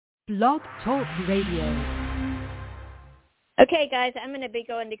Blog Talk Radio. Okay, guys, I'm going to be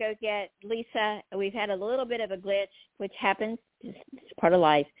going to go get Lisa. We've had a little bit of a glitch, which happens. It's part of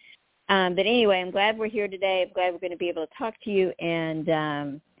life. But anyway, I'm glad we're here today. I'm glad we're going to be able to talk to you.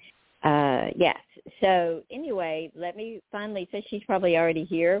 And, yes. So anyway, let me find Lisa. She's probably already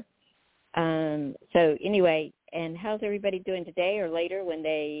here. So anyway, and how's everybody doing today or later when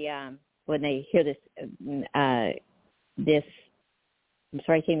they hear this, I'm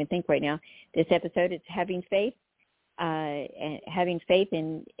sorry, I can't even think right now. This episode is Having Faith. And having faith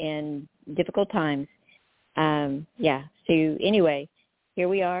in difficult times. So anyway, here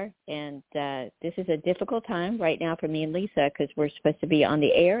we are, and this is a difficult time right now for me and Lisa because we're supposed to be on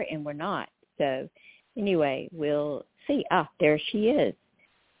the air, and we're not. So anyway, we'll see. There she is.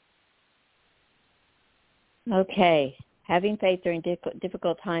 Okay, having faith during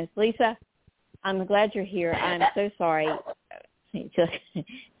difficult times. Lisa, I'm glad you're here. I'm so sorry. It's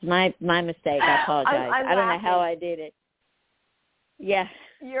my mistake. I apologize. I don't know how I did it. Yeah,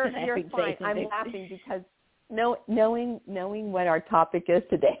 you're fine. I'm laughing because knowing what our topic is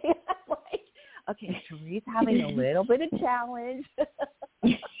today, I'm like, okay, Cherie's having a little bit of challenge.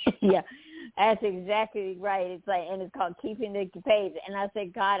 Yeah, that's exactly right. It's like, and it's called keeping the faith. And I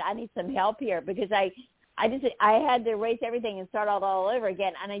said, God, I need some help here because I had to erase everything and start all over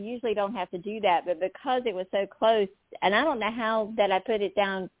again. And I usually don't have to do that, but because it was so close, and I don't know how that I put it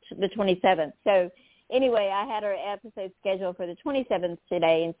down to the 27th. So anyway, I had our episode scheduled for the 27th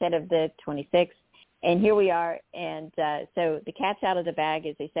today instead of the 26th. And here we are. And so the cat's out of the bag,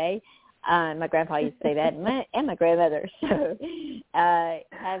 as they say. My grandpa used to say that, and my grandmother. So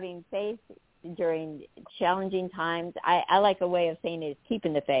having faith during challenging times, I like a way of saying it is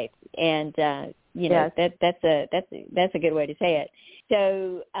keeping the faith. And yes. that's a good way to say it.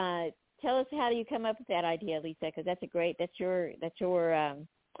 So tell us, how do you come up with that idea, Lisa? Because that's your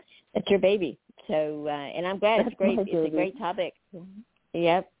baby. So and I'm glad it's great. It's a great topic.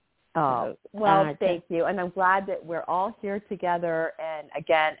 Yep. Oh, well, thank you. And I'm glad that we're all here together. And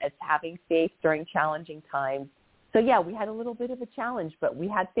again, it's having faith during challenging times. So yeah, we had a little bit of a challenge, but we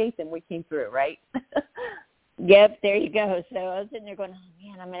had faith and we came through, right? Yep, there you go. So I was sitting there going, oh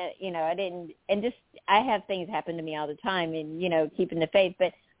man, I'm gonna, I have things happen to me all the time, and keeping the faith,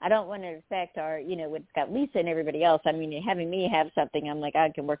 but I don't want to affect our, what's got Lisa and everybody else. I mean, having me have something, I'm like, I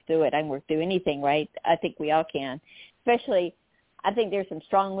can work through it. I can work through anything, right? I think we all can. Especially, I think there's some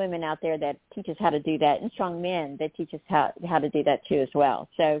strong women out there that teach us how to do that, and strong men that teach us how to do that too as well.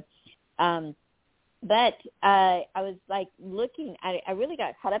 So, but I was like looking, I really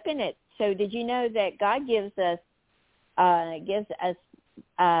got caught up in it. So did you know that God gives us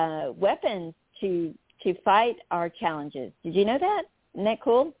weapons to fight our challenges? Did you know that? Isn't that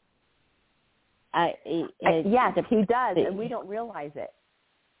cool? Yes, he does, and we don't realize it.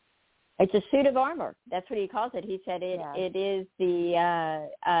 It's a suit of armor. That's what he calls it. He said it is the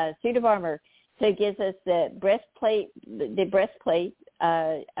suit of armor. So it gives us the breastplate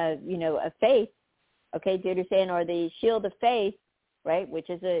of faith. Okay, do you understand? Or the shield of faith, right? Which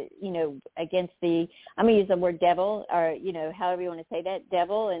is against the. I'm gonna use the word devil, or however you want to say that,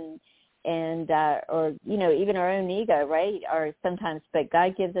 devil and or even our own ego, right? Or sometimes, but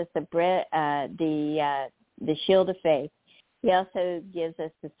God gives us the shield of faith. He also gives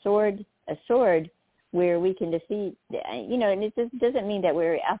us a sword where we can defeat, and it just doesn't mean that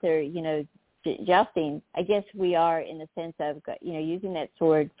we're out there, jousting. I guess we are in the sense of, using that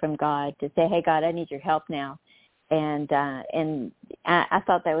sword from God to say, hey, God, I need your help now. And I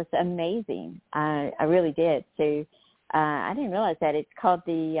thought that was amazing. I really did. So I didn't realize that. It's called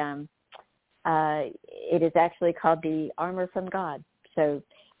it is actually called the armor from God. So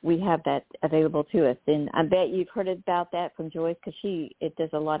we have that available to us. And I bet you've heard about that from Joyce, because it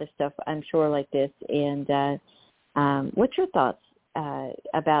does a lot of stuff, I'm sure, like this. And what's your thoughts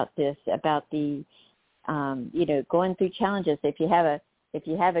about this, about the, going through challenges? If you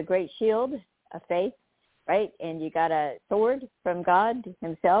have a great shield of faith, right, and you got a sword from God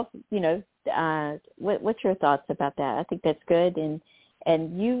himself, what's your thoughts about that? I think that's good. And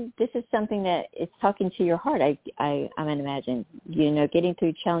this is something that it's talking to your heart, I'm going to imagine, getting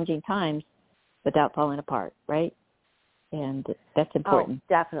through challenging times without falling apart, right? And that's important. Oh,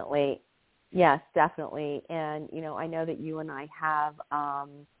 definitely. Yes, definitely. And, I know that you and I have,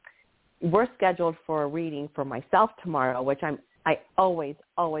 we're scheduled for a reading for myself tomorrow, which I always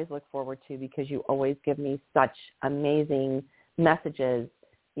look forward to, because you always give me such amazing messages,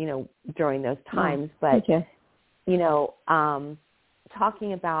 during those times. But,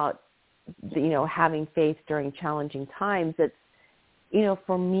 talking about, having faith during challenging times, it's,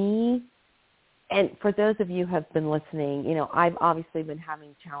 for me, and for those of you who have been listening, I've obviously been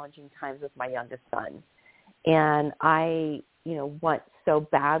having challenging times with my youngest son. And I, want so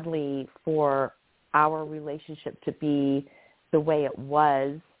badly for our relationship to be the way it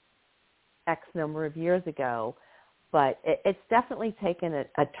was X number of years ago. But it's definitely taken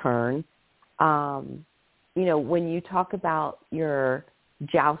a turn. When you talk about your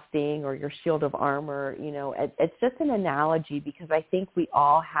jousting or your shield of armor, it's just an analogy because I think we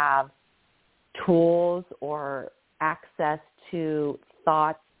all have tools or access to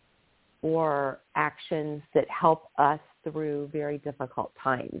thoughts or actions that help us through very difficult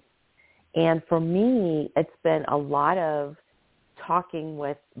times. And for me, it's been a lot of talking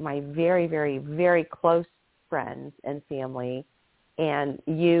with my very, very, very close friends and family, and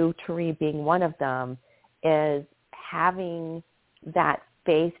you, Therese, being one of them, is having that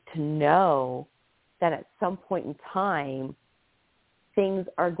faith to know that at some point in time, things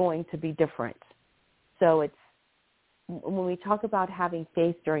are going to be different. So it's, when we talk about having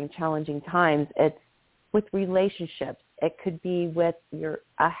faith during challenging times, it's with relationships. It could be with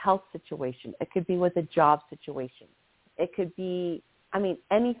a health situation. It could be with a job situation. It could be,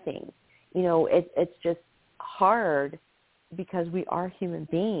 anything. It's just hard because we are human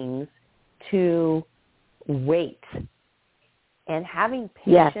beings to wait. And having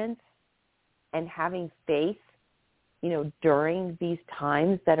patience and having faith, during these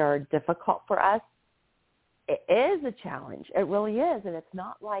times that are difficult for us, it is a challenge. It really is. And it's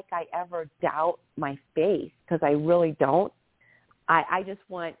not like I ever doubt my faith, because I really don't. I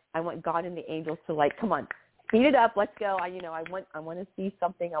want God and the angels to come on, speed it up. Let's go. I want to see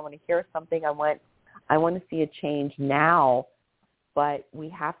something. I want to hear something. I want to see a change now. But we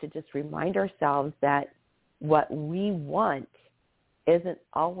have to just remind ourselves that what we want isn't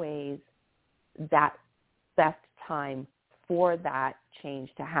always that best time for that change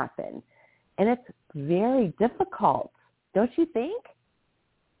to happen. And it's very difficult, don't you think?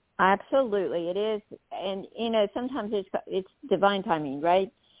 Absolutely, it is. And, sometimes it's divine timing,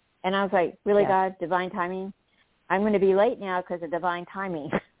 right? And I was like, really, God, divine timing? I'm going to be late now because of divine timing.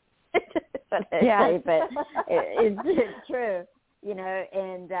 That's what I say, but it's true,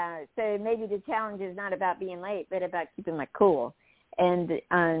 and so maybe the challenge is not about being late, but about keeping my cool. And,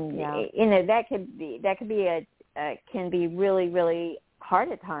 that can be really, really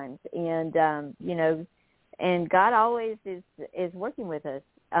hard at times. And, and God always is working with us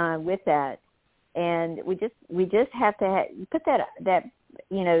with that. And we just have to put that,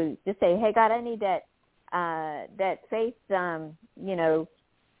 just say, hey, God, I need that faith,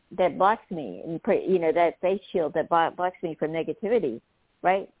 that blocks me, and that faith shield that blocks me from negativity,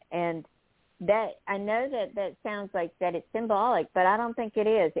 right? And that, I know that sounds like that it's symbolic, but I don't think it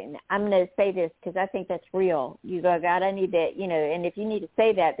is. And I'm going to say this because I think that's real. You go, God, I need that, and if you need to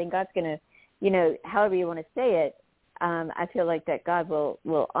say that, then God's going to, however you want to say it, I feel like that God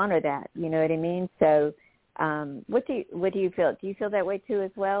will honor that. You know what I mean? So what do you feel? Do you feel that way too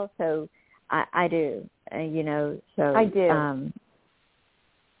as well? So I do, so I do.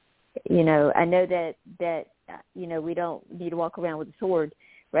 I know that we don't need to walk around with a sword,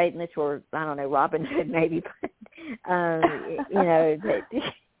 right? Unless we're, I don't know, Robin Hood maybe,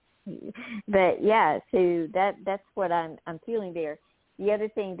 but yeah, so that's what I'm feeling there. The other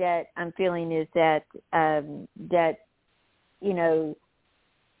thing that I'm feeling is that I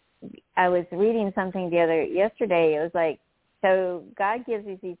was reading something yesterday. It was like, so God gives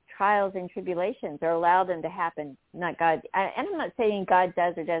us these trials and tribulations, or allow them to happen. Not God, and I'm not saying God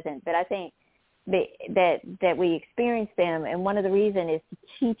does or doesn't, but I think that we experience them, and one of the reasons is to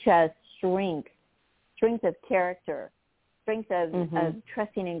teach us strength of character, strength of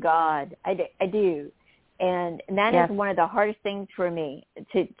trusting in God. I do, and that is one of the hardest things for me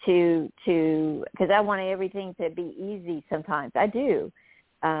to because I want everything to be easy. Sometimes I do,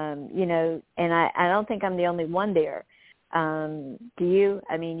 and I don't think I'm the only one there. Do you?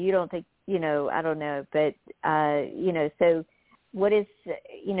 I mean, you don't think, I don't know, but, so what is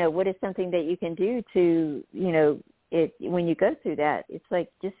something that you can do to, when you go through that? It's like,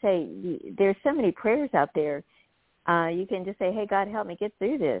 just say, there's so many prayers out there. You can just say, hey, God, help me get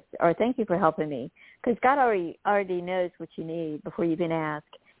through this, or thank you for helping me. Because God already knows what you need before you even ask,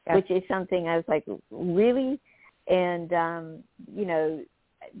 which is something I was like, really? And,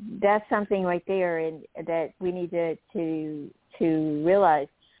 that's something right there, and that we need to realize.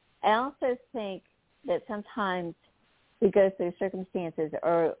 I also think that sometimes we go through circumstances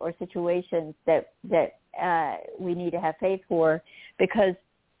or situations that we need to have faith for, because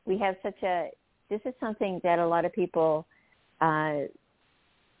we have this is something that a lot of people, and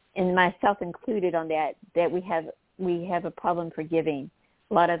myself included on that we have a problem forgiving.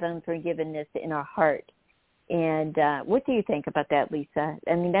 a lot of unforgiveness in our heart. And what do you think about that, Lisa?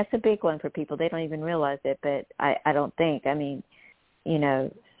 I mean, that's a big one for people. They don't even realize it, but I don't think. I mean, you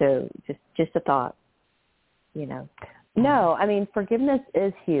know, so just a thought, you know. No, I mean, forgiveness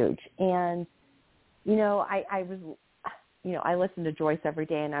is huge. And, you know, I was, you know, I listen to Joyce every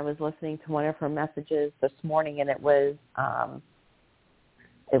day, and I was listening to one of her messages this morning, and it was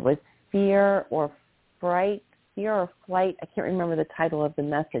fear or flight. I can't remember the title of the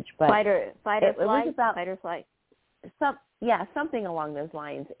message, but Fight or flight. It was about fight or flight. Something along those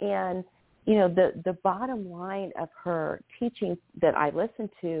lines. And, you know, the bottom line of her teaching that I listened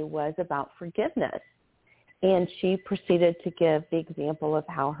to was about forgiveness. And she proceeded to give the example of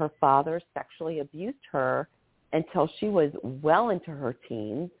how her father sexually abused her until she was well into her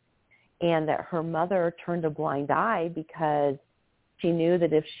teens, and that her mother turned a blind eye because she knew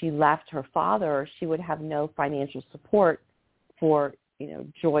that if she left her father, she would have no financial support for, you know,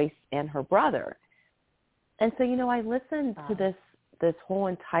 Joyce and her brother. And so, you know, I listened to this whole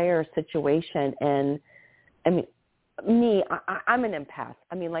entire situation, and I mean, I'm an empath.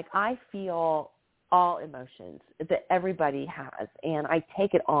 I mean, like, I feel all emotions that everybody has, and I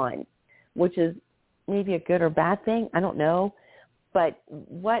take it on, which is maybe a good or bad thing. I don't know. But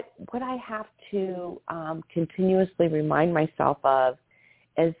what I have to continuously remind myself of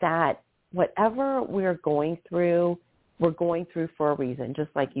is that whatever we're going through for a reason, just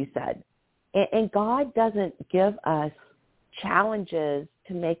like you said. And God doesn't give us challenges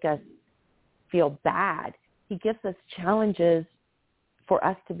to make us feel bad. He gives us challenges for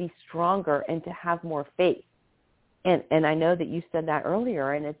us to be stronger and to have more faith. And I know that you said that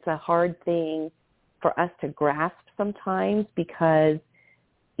earlier, and it's a hard thing for us to grasp sometimes because,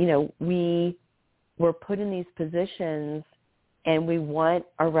 you know, we're put in these positions and we want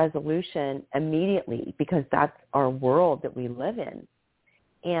a resolution immediately because that's our world that we live in.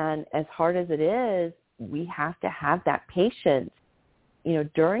 And as hard as it is, we have to have that patience, you know,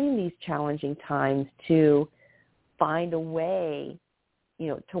 during these challenging times to find a way, you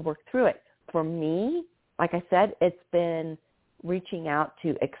know, to work through it. For me, like I said, it's been reaching out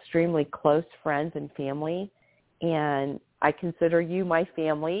to extremely close friends and family. And I consider you my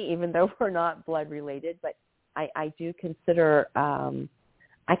family, even though we're not blood related, but I do consider,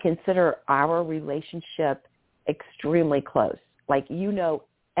 I consider our relationship extremely close. Like, you know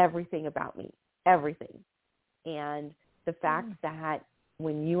everything about me, everything. And the fact that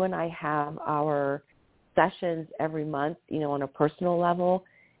when you and I have our sessions every month, you know, on a personal level,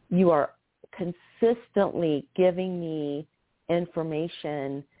 you are consistently giving me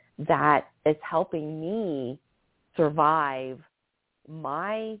information that is helping me survive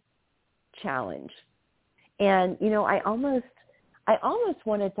my challenge. And, you know, I almost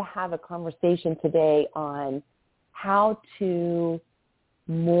wanted to have a conversation today on how to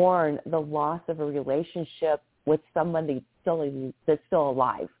mourn the loss of a relationship with somebody that's still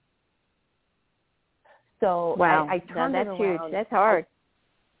alive. So wow, I turned that's it around. huge. That's hard.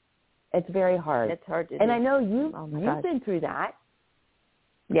 It's very hard. That's hard to do. And do. I know you've been through that.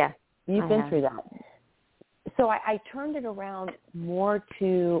 Yeah, you've been through that. So I turned it around more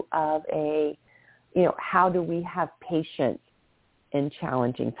to a, you know, how do we have patience in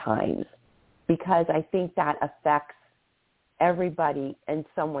challenging times? Because I think that affects everybody in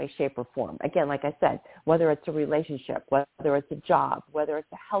some way, shape, or form. Again, like I said, whether it's a relationship, whether it's a job, whether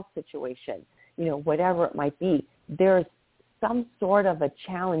it's a health situation, you know, whatever it might be, there's some sort of a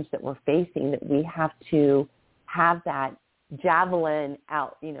challenge that we're facing that we have to have that javelin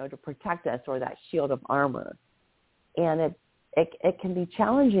out, you know, to protect us, or that shield of armor. And it can be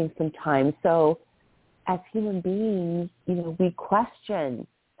challenging sometimes. So as human beings, you know, we question.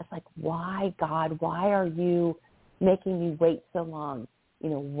 It's like, why, God? Why are you making me wait so long?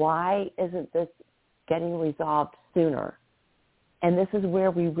 You know, why isn't this getting resolved sooner? And this is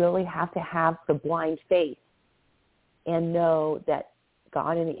where we really have to have the blind faith and know that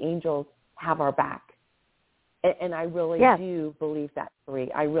God and the angels have our back. And I really do believe that,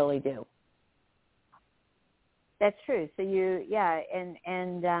 Marie. I really do. That's true. So you, and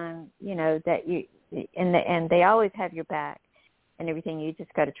you know, that you, and they always have your back and everything. You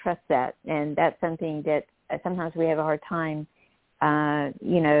just got to trust that. And that's something that sometimes we have a hard time,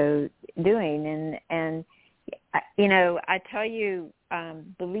 you know, doing. And you know, I tell you,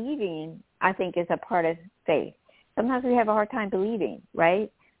 believing, I think, is a part of faith. Sometimes we have a hard time believing,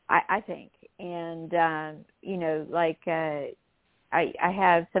 right? I think. And, you know, like I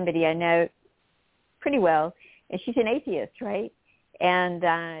have somebody I know pretty well, and she's an atheist, right?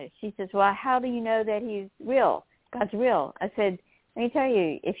 And she says, well, how do you know that he's real? God's real. I said, let me tell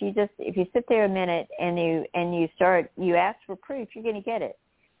you, if you sit there a minute and you ask for proof, you're going to get it.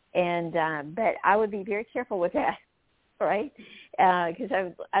 And but I would be very careful with that, right?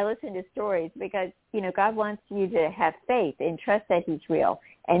 Because I listen to stories because God wants you to have faith and trust that He's real,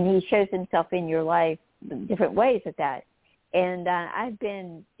 and He shows Himself in your life different ways at that. And I've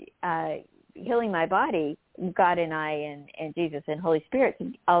been healing my body, God and I and Jesus and Holy Spirit,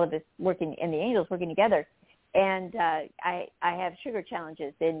 all of us working, and the angels working together. And I have sugar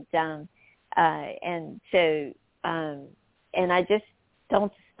challenges, and so and I just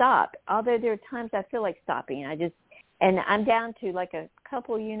don't stop. Although there are times I feel like stopping, and I'm down to like a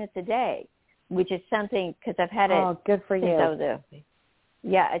couple units a day, which is something because I've had it. Oh, good for since you. I was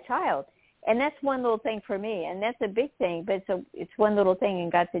a child, and that's one little thing for me, and that's a big thing. But it's one little thing,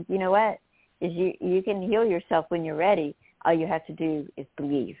 and God said, you know what? Is you can heal yourself when you're ready. All you have to do is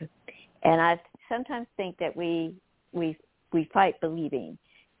believe. And I sometimes think that we fight believing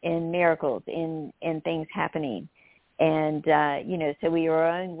in miracles, in things happening, and so we are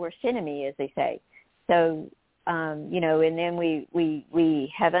our own worst enemy, as they say. So and then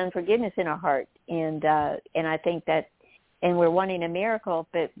we have unforgiveness in our heart, and I think that, and we're wanting a miracle,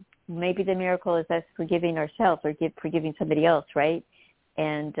 but maybe the miracle is us forgiving ourselves or forgiving somebody else, right?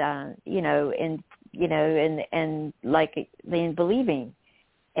 And and like in believing,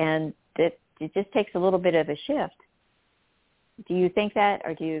 and that it just takes a little bit of a shift. Do you think that,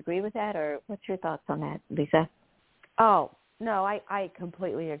 or do you agree with that, or what's your thoughts on that, Lisa? Oh, no, I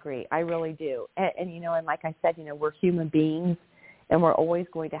completely agree. I really do. And and like I said, we're human beings, and we're always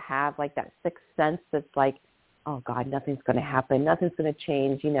going to have like that sixth sense that's like, oh God, nothing's going to happen. Nothing's going to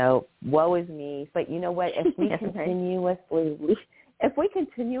change. Woe is me. But you know what? If we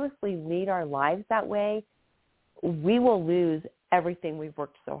continuously lead our lives that way, we will lose everything we've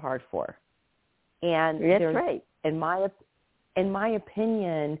worked so hard for. And that's right. In my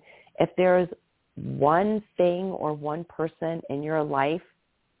opinion, if there's one thing or one person in your life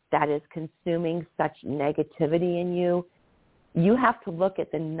that is consuming such negativity in you, you have to look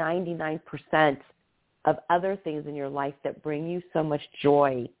at the 99% of other things in your life that bring you so much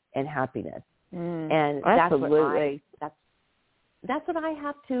joy and happiness. And absolutely. That's what I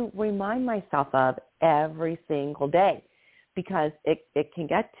have to remind myself of every single day, because it can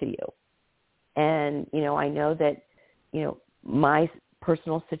get to you. And, I know that, my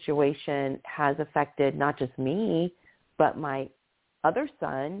personal situation has affected not just me, but my other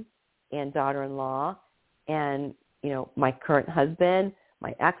son and daughter-in-law and, my current husband,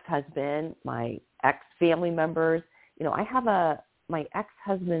 my ex-husband, my ex-family members. I have my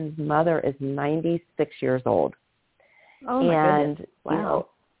ex-husband's mother is 96 years old. Oh, my goodness. Wow.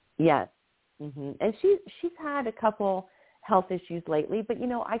 Yes. Mm-hmm. And she's had a couple health issues lately, but,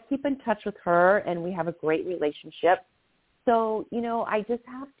 I keep in touch with her, and we have a great relationship. So, I just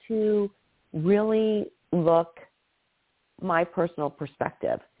have to really look my personal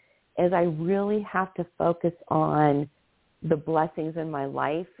perspective, as I really have to focus on the blessings in my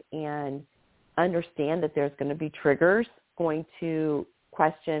life and understand that there's going to be triggers going to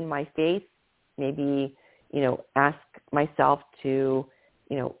question my faith, maybe, ask myself to,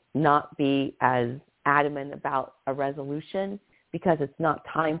 not be as adamant about a resolution because it's not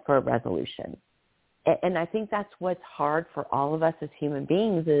time for a resolution. And I think that's what's hard for all of us as human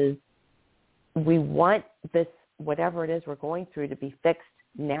beings is we want this, whatever it is we're going through, to be fixed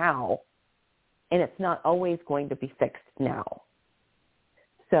now, and it's not always going to be fixed now.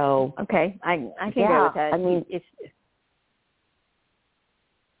 So okay, I can go with that. I mean,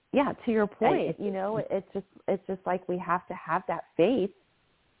 to your point, it's just like we have to have that faith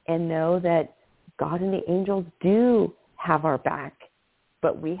and know that God and the angels do have our back,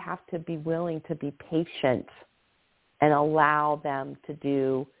 but we have to be willing to be patient and allow them to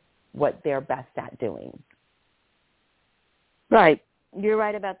do what they're best at doing. Right. You're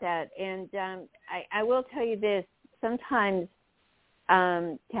right about that. And I will tell you this, sometimes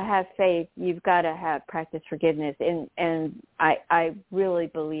to have faith, you've got to practice forgiveness. And I really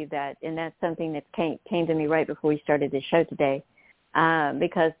believe that. And that's something that came to me right before we started the show today.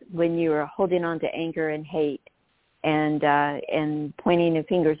 Because when you are holding on to anger and hate and pointing the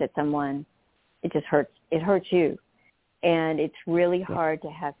fingers at someone, it just hurts. It hurts you. And it's really hard to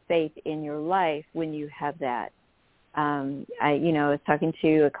have faith in your life when you have that. I was talking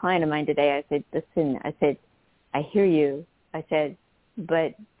to a client of mine today. I said, listen, I hear you.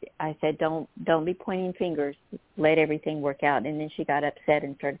 But don't be pointing fingers. Let everything work out. And then she got upset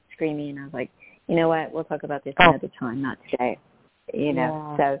and started screaming. And I was like, you know what? We'll talk about this another time, not today.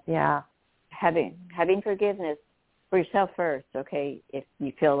 Having forgiveness for yourself first, okay, if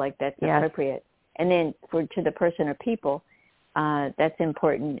you feel like that's appropriate. And then to the person or people, That's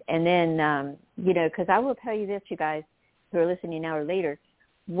important. And then, because I will tell you this, you guys who are listening now or later,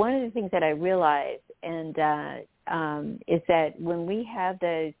 one of the things that I realized is that when we have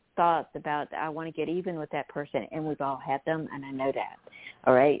those thoughts about I want to get even with that person, and we've all had them, and I know that,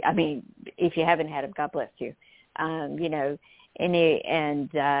 all right? I mean, if you haven't had them, God bless you.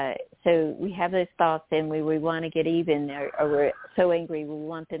 So we have those thoughts, and we want to get even, or we're so angry we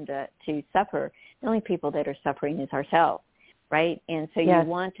want them to suffer. The only people that are suffering is ourselves, right? And so you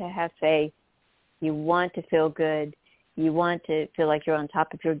want to have faith. You want to feel good. You want to feel like you're on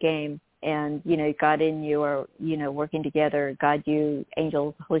top of your game, and, God and you are, working together. God, you,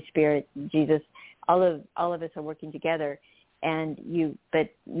 angels, Holy Spirit, Jesus, all of us are working together. And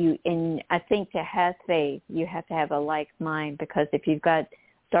I think to have faith, you have to have a like mind, because if you've got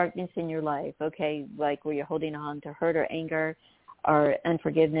darkness in your life, okay, like where you're holding on to hurt or anger or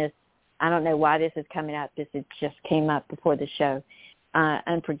unforgiveness, I don't know why this is coming out. It just came up before the show.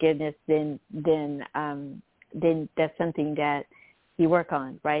 Unforgiveness, then that's something that you work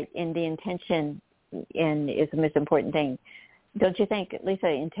on, right? And the intention is the most important thing. Don't you think, Lisa,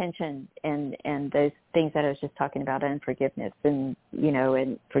 intention and those things that I was just talking about, unforgiveness and,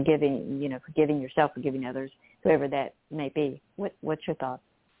 and forgiving yourself, forgiving others, whoever that may be. What's your thoughts?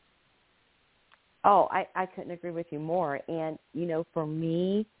 Oh, I couldn't agree with you more. And, for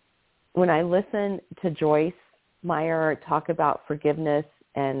me, when I listen to Joyce Meyer talk about forgiveness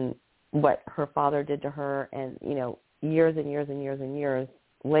and what her father did to her, and, years and years and years and years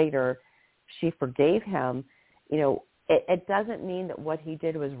later, she forgave him, it doesn't mean that what he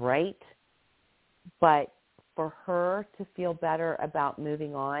did was right, but for her to feel better about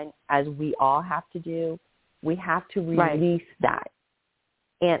moving on, as we all have to do, we have to release that.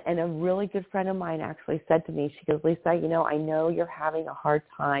 And a really good friend of mine actually said to me, she goes, Lisa, I know you're having a hard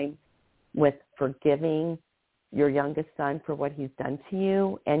time with forgiving your youngest son for what he's done to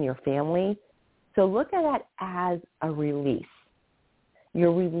you and your family. So look at that as a release.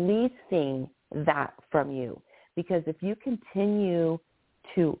 You're releasing that from you. Because if you continue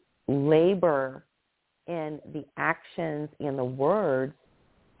to labor in the actions and the words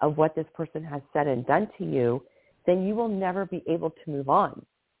of what this person has said and done to you, then you will never be able to move on.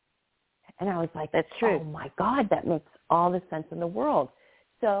 And I was like, that's true. Oh, my God, that makes all the sense in the world.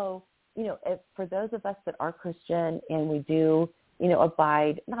 So, for those of us that are Christian and we do, not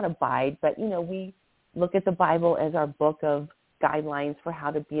abide, but, we look at the Bible as our book of guidelines for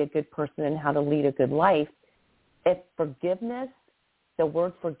how to be a good person and how to lead a good life. If the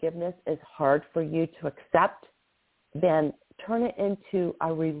word forgiveness is hard for you to accept, then turn it into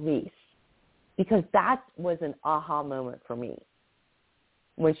a release. Because that was an aha moment for me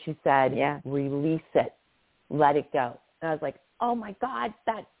when she said, release it, let it go. And I was like, oh, my God,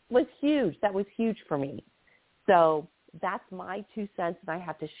 that was huge. That was huge for me. So that's my 2 cents, and I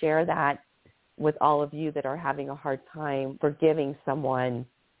have to share that with all of you that are having a hard time forgiving someone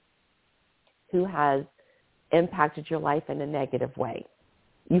who has impacted your life in a negative way.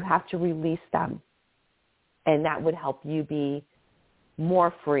 You have to release them, and that would help you be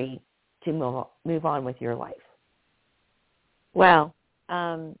more free to move on with your life. Well,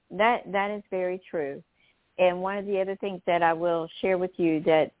 that is very true. And one of the other things that I will share with you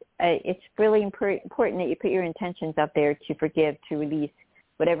that it's really important that you put your intentions up there to forgive, to release,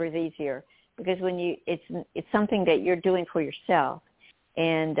 whatever is easier, because when it's something that you're doing for yourself.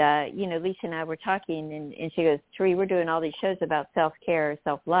 And, Lisa and I were talking, and she goes, Therese, we're doing all these shows about self-care,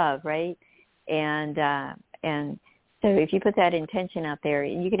 self-love, right? And so if you put that intention out there,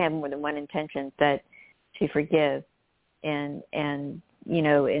 and you can have more than one intention, but to forgive, and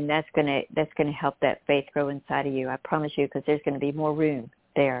that's gonna help that faith grow inside of you. I promise you, because there's going to be more room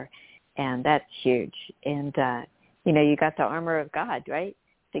there, and that's huge. And you got the armor of God, right?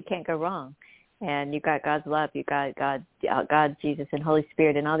 So you can't go wrong. And you got God's love, you got God, Jesus, and Holy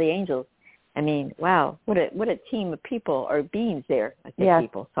Spirit, and all the angels. I mean, wow, what a team of people or beings there. I say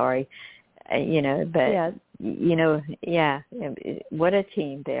people, sorry, but what a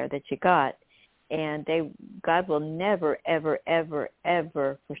team there that you got. And God will never, ever, ever,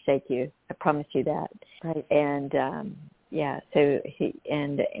 ever forsake you. I promise you that. Right. And so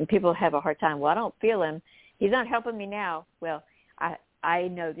and people have a hard time. Well, I don't feel him. He's not helping me now. Well, I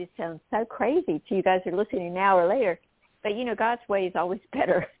know this sounds so crazy to you guys who are listening now or later, but God's way is always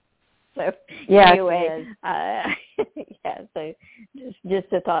better. So anyway, so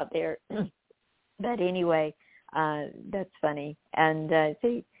just a thought there. But anyway, that's funny. And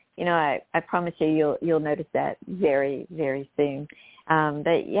I promise you'll notice that very, very soon.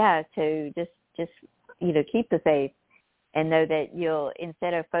 So just keep the faith and know that you'll,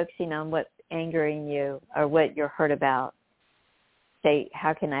 instead of focusing on what's angering you or what you're hurt about, say,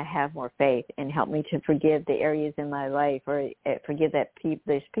 how can I have more faith, and help me to forgive the areas in my life, or forgive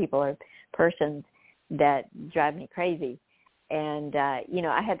those people or persons that drive me crazy. And,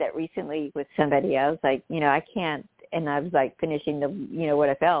 I had that recently with somebody. I was like, I can't. And I was like finishing what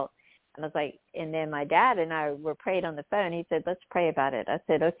I felt. And I was like, and then my dad and I were praying on the phone. He said, let's pray about it. I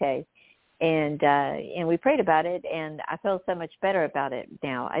said, okay. And we prayed about it, and I feel so much better about it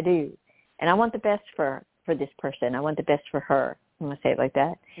now. I do. And I want the best for this person. I want the best for her. I'm going to say it like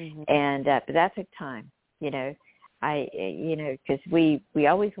that. Mm-hmm. And, but that took time, because we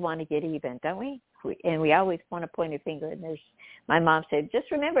always want to get even, don't we? And we always want to point a finger. And my mom said, just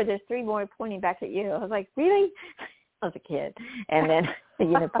remember, there's 3 more pointing back at you. I was like, really? I was a kid. And then,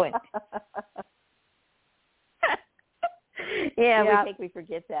 point. Yeah, we think we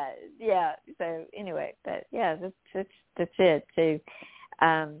forget that. Yeah. So anyway, but yeah, that's it. So,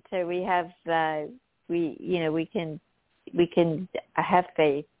 so we have, we can have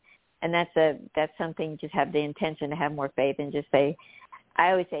faith, and that's something. Just have the intention to have more faith, and just say,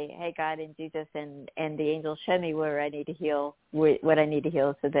 I always say, hey, God and Jesus and the angels, show me where I need to heal, what I need to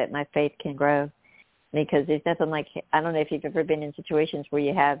heal, so that my faith can grow. Because there's nothing like, I don't know if you've ever been in situations where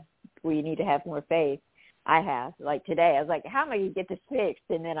you need to have more faith. I have. Like today, I was like, how am I going to get this fixed?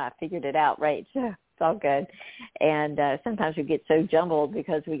 And then I figured it out, right? So it's all good. And sometimes we get so jumbled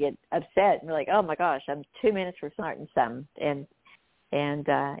because we get upset, and we're like, oh my gosh, I'm 2 minutes for starting something. And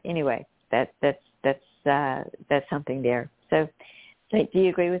anyway, that's something there. So do you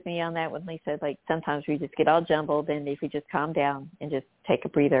agree with me on that when Lisa? Like sometimes we just get all jumbled, and if we just calm down and just take a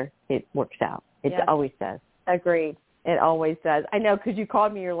breather, it works out. It always does. Agreed. It always does. I know, because you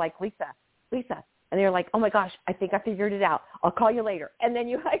called me. You're like, Lisa. And you're like, oh, my gosh, I think I figured it out. I'll call you later. And then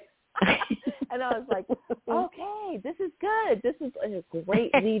you like, and I was like, okay, this is good. This is a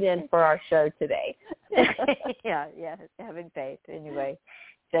great lead-in for our show today. Yeah, having faith anyway.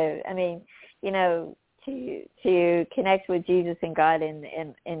 So, I mean, to connect with Jesus and God and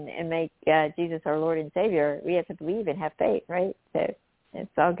make Jesus our Lord and Savior, we have to believe and have faith, right? So it's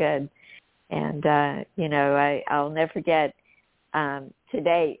all good. And, I'll never forget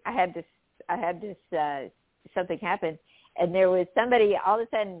today I had this something happen, and there was somebody all of a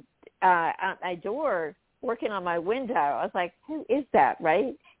sudden at my door working on my window. I was like, who is that,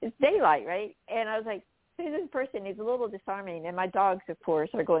 right? It's daylight, right? And I was like, who's this person? He's a little disarming. And my dogs, of course,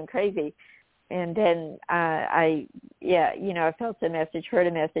 are going crazy. And then I felt the message, heard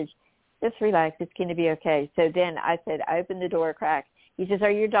a message, just relax, it's going to be okay. So then I said, I opened the door a crack. He says,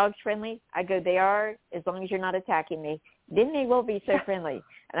 are your dogs friendly? I go, they are, as long as you're not attacking me. Then they will be so friendly.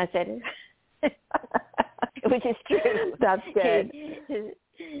 And I said, which is true. That's good.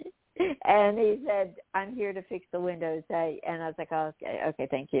 And he said, I'm here to fix the windows. And I was like, oh, okay,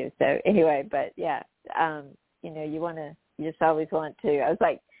 thank you. So anyway, but yeah, you just always want to. I was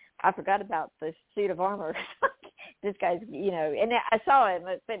like, I forgot about the suit of armor. This guy's, and I saw him,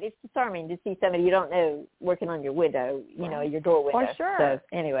 but it's disarming to see somebody you don't know working on your window, your door window. For sure. So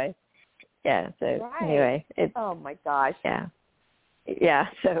anyway, yeah. So right. Anyway, oh my gosh. Yeah. Yeah.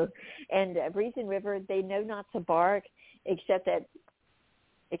 So, and Breeze and River, they know not to bark, except that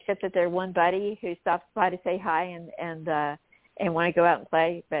they're one buddy who stops by to say hi and want to go out and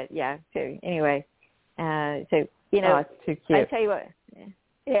play. But yeah. So anyway, it's too cute. I tell you what.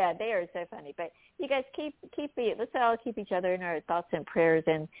 Yeah, they are so funny. But you guys let's all keep each other in our thoughts and prayers.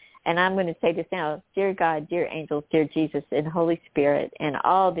 And I'm going to say this now: dear God, dear angels, dear Jesus, and Holy Spirit, and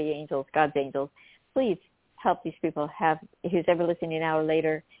all the angels, God's angels, please help these people who's ever listening now or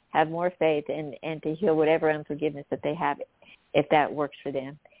later, have more faith and to heal whatever unforgiveness that they have, if that works for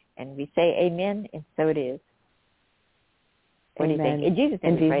them. And we say amen, and so it is. What do you think? In Jesus'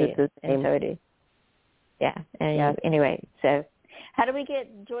 name we pray, and so it is. Yeah. And anyway, so how do we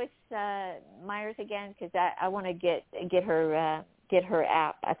get Joyce Myers again? Because I want to get her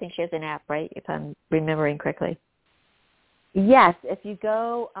app. I think she has an app, right? If I'm remembering correctly. Yes, if you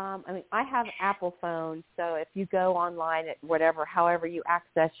go, I have Apple phone, so if you go online at however you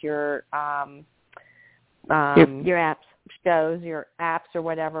access your apps, shows, your apps or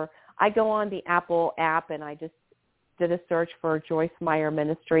whatever, I go on the Apple app and I just did a search for Joyce Meyer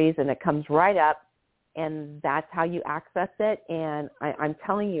Ministries, and it comes right up, and that's how you access it. And I'm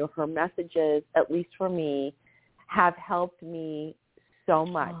telling you, her messages, at least for me, have helped me so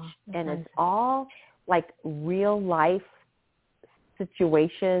much. And it's all like real life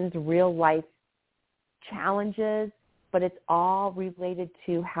situations, real life challenges, but it's all related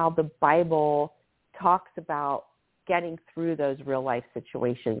to how the Bible talks about getting through those real life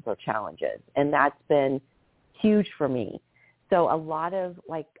situations or challenges. And that's been huge for me. So a lot of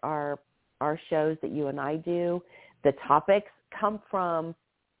like our shows that you and I do, the topics come from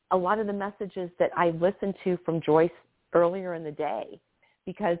a lot of the messages that I listened to from Joyce earlier in the day,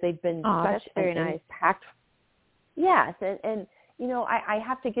 because they've been such very an nice. impact. Yes, and you know, I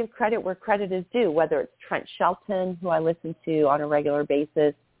have to give credit where credit is due, whether it's Trent Shelton, who I listen to on a regular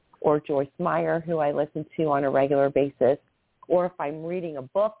basis, or Joyce Meyer, who I listen to on a regular basis, or if I'm reading a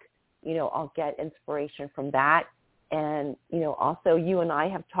book, you know, I'll get inspiration from that. And, you know, also you and I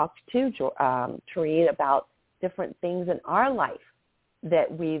have talked too, Tareed, about different things in our life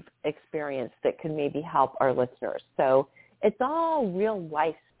that we've experienced that could maybe help our listeners. So it's all real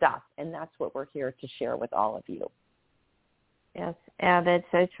life stuff, and that's what we're here to share with all of you. Yes, yeah, that's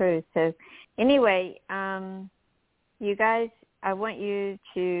so true. So anyway, you guys, I want you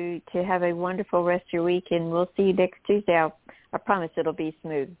to have a wonderful rest of your week, and we'll see you next Tuesday. I promise it'll be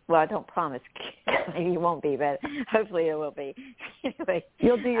smooth. Well, I don't promise. Maybe it won't be, but hopefully it will be. Anyway,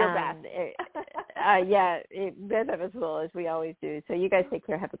 you'll do your best. Both of us will, as we always do. So you guys take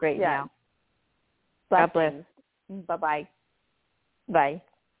care. Have a great night. God bless. Bye-bye. Bye.